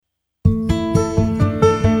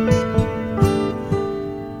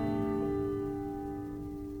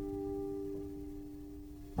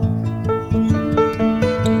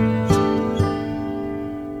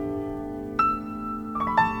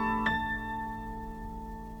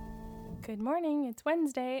Good morning. It's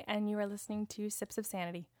Wednesday, and you are listening to Sips of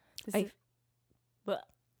Sanity. I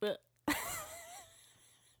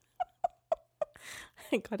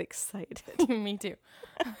got excited. Me too.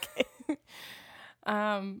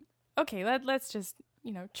 Okay. Let's just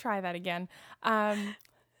try that again.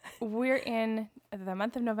 We're in the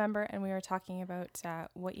month of November, and we are talking about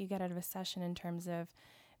what you get out of a session in terms of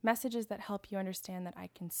messages that help you understand that I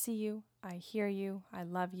can see you, I hear you, I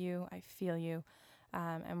love you, I feel you.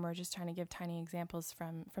 And we're just trying to give tiny examples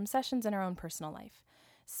from sessions in our own personal life.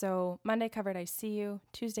 So Monday covered I see you,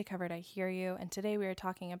 Tuesday covered I hear you, and today we are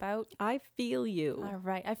talking about I feel you. all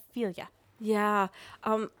right, I feel ya. Yeah.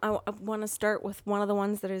 I want to start with one of the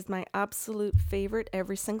ones that is my absolute favorite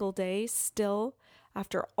every single day still,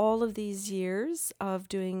 after all of these years of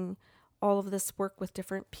doing all of this work with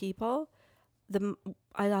different people.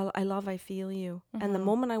 I love I feel you. Mm-hmm. And the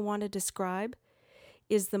moment I want to describe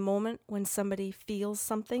is the moment when somebody feels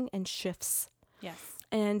something and shifts. Yes.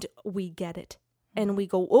 And we get it. And we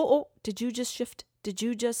go, oh, did you just shift? Did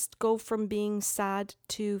you just go from being sad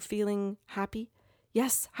to feeling happy?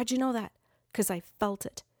 Yes. How'd you know that? Because I felt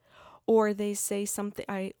it. Or they say something,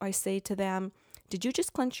 I say to them, did you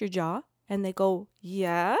just clench your jaw? And they go,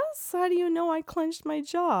 yes. How do you know I clenched my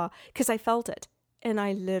jaw? Because I felt it. And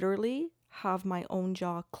I literally have my own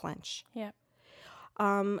jaw clench. Yeah.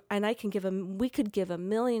 And we could give a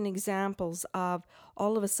million examples of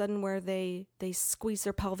all of a sudden where they squeeze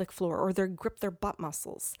their pelvic floor or they grip their butt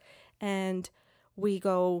muscles. And we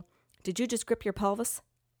go, did you just grip your pelvis?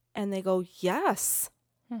 And they go, yes.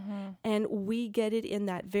 Mm-hmm. And we get it in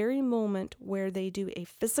that very moment where they do a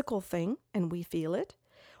physical thing and we feel it,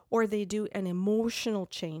 or they do an emotional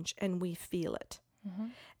change and we feel it. Mm-hmm.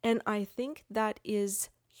 And I think that is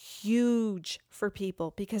huge for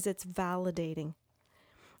people because it's validating.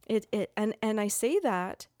 And I say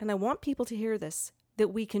that, and I want people to hear this, that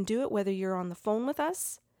we can do it whether you're on the phone with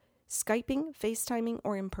us, Skyping, FaceTiming,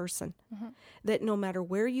 or in person. Mm-hmm. That no matter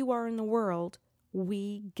where you are in the world,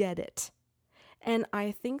 we get it. And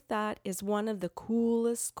I think that is one of the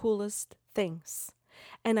coolest things.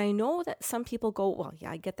 And I know that some people go, well,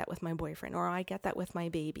 yeah, I get that with my boyfriend, or I get that with my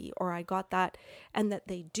baby, or I got that, and that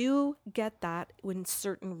they do get that in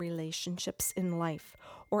certain relationships in life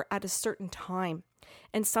or at a certain time.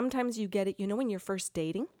 And sometimes you get it, when you're first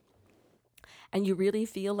dating and you really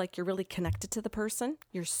feel like you're really connected to the person,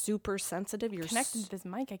 you're super sensitive. You're connected to this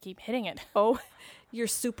mic. I keep hitting it. Oh, you're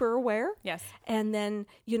super aware. Yes. And then,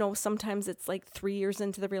 sometimes it's like 3 years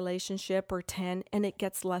into the relationship or 10, and it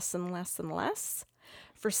gets less and less and less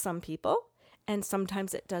for some people. And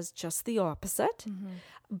sometimes it does just the opposite. Mm-hmm.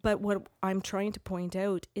 But what I'm trying to point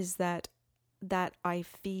out is that I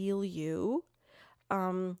feel you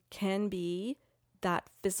can be that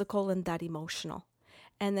physical and that emotional.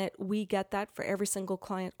 And that we get that for every single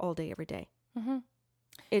client all day, every day. Mm-hmm.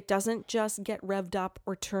 It doesn't just get revved up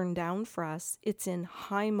or turned down for us. It's in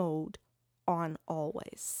high mode on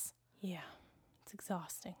always. Yeah, it's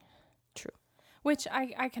exhausting. True. Which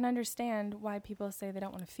I can understand why people say they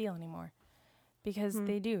don't want to feel anymore. Because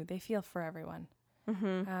they do. They feel for everyone.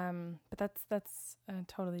 Mm-hmm. But that's a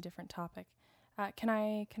totally different topic. Can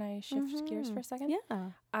I shift gears for a second?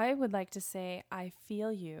 Yeah. I would like to say I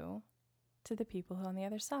feel you to the people who are on the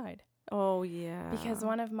other side. Oh, yeah. Because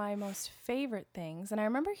one of my most favorite things, and I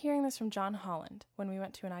remember hearing this from John Holland when we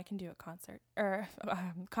went to an I Can Do It concert or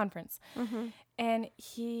conference, mm-hmm. and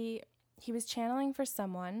he was channeling for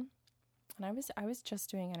someone, and I was just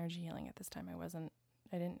doing energy healing at this time.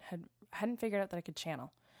 I hadn't figured out that I could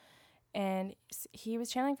channel, and he was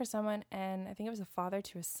channeling for someone, and I think it was a father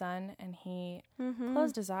to his son, and he mm-hmm.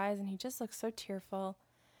 closed his eyes, and he just looked so tearful,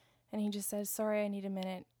 and he just said, "Sorry, I need a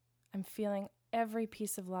minute. I'm feeling every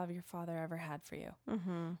piece of love your father ever had for you."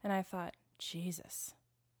 Mm-hmm. And I thought, Jesus,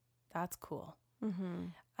 that's cool. Mm-hmm.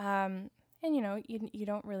 And you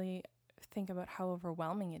don't really think about how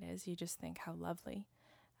overwhelming it is. You just think how lovely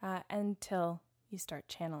until you start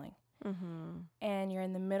channeling. Mm-hmm. And you're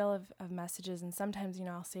in the middle of messages. And sometimes,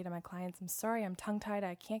 I'll say to my clients, I'm sorry, I'm tongue tied.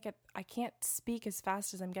 I can't speak as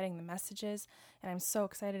fast as I'm getting the messages. And I'm so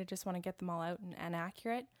excited. I just want to get them all out and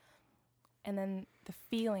accurate. And then the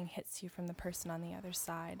feeling hits you from the person on the other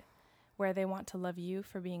side, where they want to love you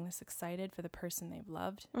for being this excited for the person they've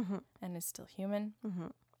loved mm-hmm. and is still human. Mm-hmm.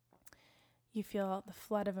 You feel the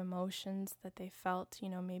flood of emotions that they felt,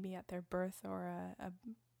 maybe at their birth or a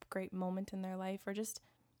great moment in their life, or just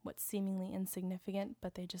what's seemingly insignificant,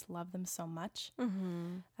 but they just love them so much.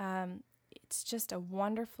 Mm-hmm. It's just a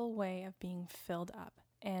wonderful way of being filled up.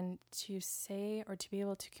 And to say or to be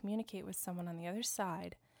able to communicate with someone on the other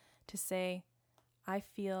side, to say, I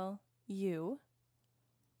feel you,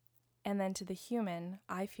 And then to the human,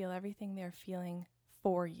 I feel everything they're feeling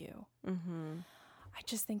for you. Mm-hmm. I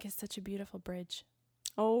just think it's such a beautiful bridge.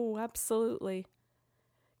 Oh, absolutely.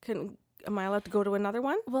 Am I allowed to go to another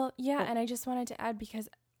one? Well, yeah, and I just wanted to add, because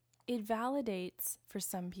it validates for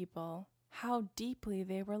some people how deeply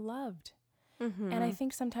they were loved. Mm-hmm. And I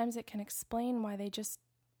think sometimes it can explain why they just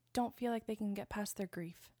don't feel like they can get past their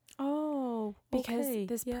grief. Oh, Because okay.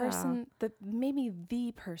 this Yeah. person, maybe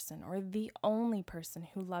the person or the only person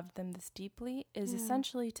who loved them this deeply is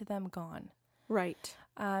essentially to them gone. Right.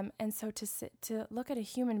 And so to look at a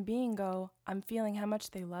human being go, I'm feeling how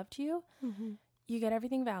much they loved you, you get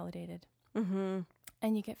everything validated. Mm-hmm.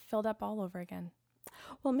 And you get filled up all over again.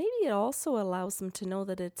 Well, maybe it also allows them to know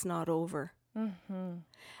that it's not over. Mm-hmm.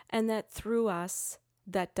 And that through us,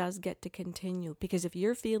 that does get to continue. Because if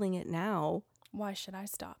you're feeling it now, Why should I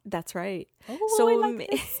stop? that's right. Oh, So I like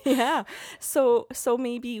this. yeah. So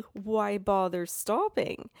maybe why bother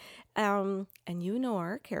stopping? And you know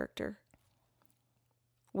our character.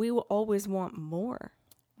 We will always want more.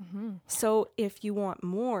 Mm-hmm. So if you want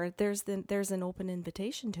more, there's an open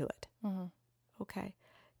invitation to it. Mm-hmm. Okay.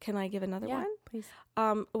 Can I give another one? Please.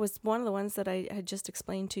 It was one of the ones that I had just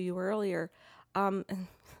explained to you earlier.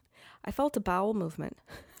 I felt a bowel movement.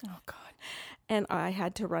 Oh, God. And I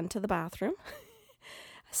had to run to the bathroom.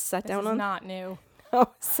 Sat This down is not new.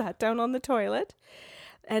 sat down on the toilet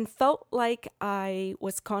and felt like I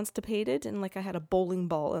was constipated and like I had a bowling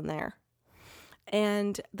ball in there.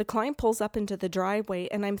 And the client pulls up into the driveway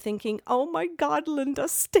and I'm thinking, oh my God, Linda,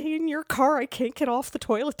 stay in your car. I can't get off the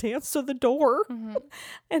toilet to answer the door. Mm-hmm.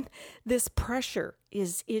 And this pressure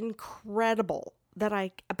is incredible but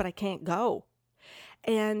I can't go.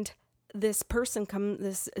 And the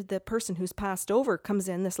person who's passed over comes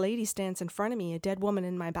in, this lady stands in front of me, a dead woman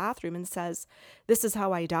in my bathroom, and says, this is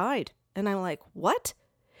how I died. And I'm like, what?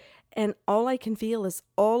 And all I can feel is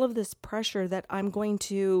all of this pressure that I want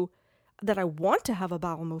to have a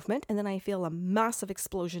bowel movement. And then I feel a massive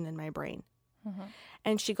explosion in my brain. Mm-hmm.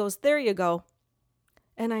 And she goes, there you go.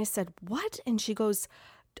 And I said, what? And she goes,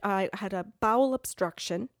 I had a bowel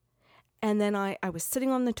obstruction. And then I was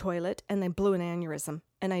sitting on the toilet and I blew an aneurysm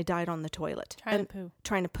and I died on the toilet.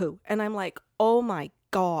 Trying to poo. And I'm like, oh my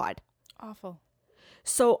God. Awful.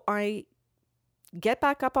 So I get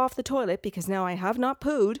back up off the toilet because now I have not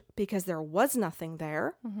pooed because there was nothing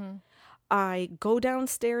there. Mm-hmm. I go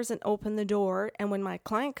downstairs and open the door. And when my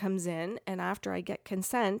client comes in and after I get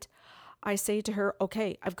consent, I say to her,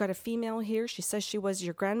 okay, I've got a female here. She says she was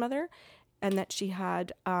your grandmother and that she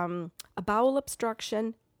had a bowel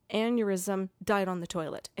obstruction, aneurysm, died on the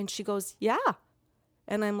toilet. And she goes, yeah.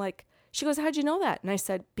 And I'm like, she goes, how'd you know that? And I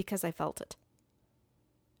said, because I felt it.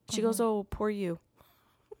 She goes, oh, poor you.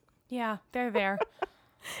 Yeah, they're there.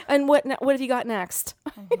 And what have you got next?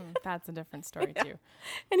 Mm-hmm. That's a different story too.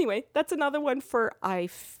 Anyway, that's another one for I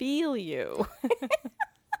feel you.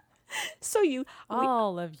 So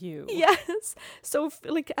all of you. Yes. So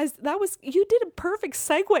you did a perfect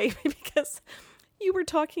segue because you were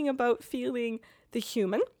talking about feeling the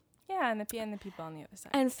human. Yeah, and the people on the other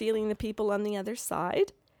side. And feeling the people on the other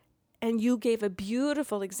side. And you gave a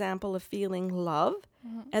beautiful example of feeling love.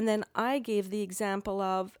 Mm-hmm. And then I gave the example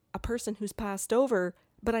of a person who's passed over,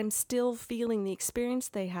 but I'm still feeling the experience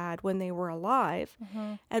they had when they were alive.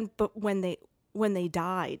 Mm-hmm. But when they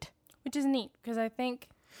died. Which is neat because I think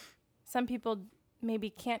some people maybe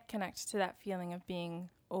can't connect to that feeling of being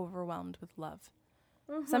overwhelmed with love.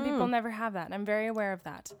 Mm-hmm. Some people never have that. And I'm very aware of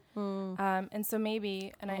that. Mm. And so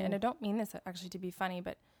maybe, and I don't mean this actually to be funny,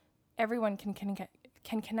 but everyone can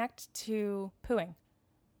connect to pooing.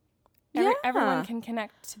 Everyone can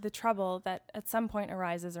connect to the trouble that at some point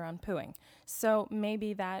arises around pooing. So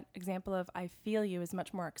maybe that example of I feel you is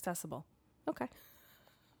much more accessible. Okay.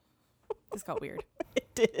 This got weird.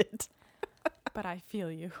 It did. But I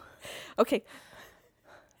feel you. Okay.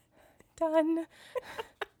 Done.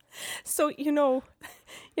 So,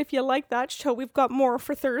 if you like that show, we've got more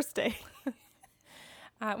for Thursday.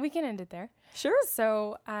 We can end it there. Sure.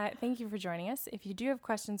 So thank you for joining us. If you do have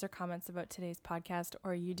questions or comments about today's podcast,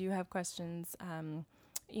 or you do have questions,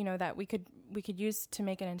 that we could use to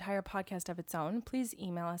make an entire podcast of its own, please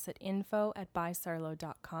email us at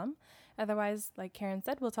info@bysarlo.com. Otherwise, like Karen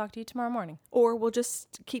said, we'll talk to you tomorrow morning. Or we'll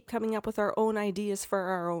just keep coming up with our own ideas for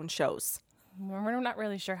our own shows. We're not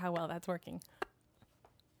really sure how well that's working.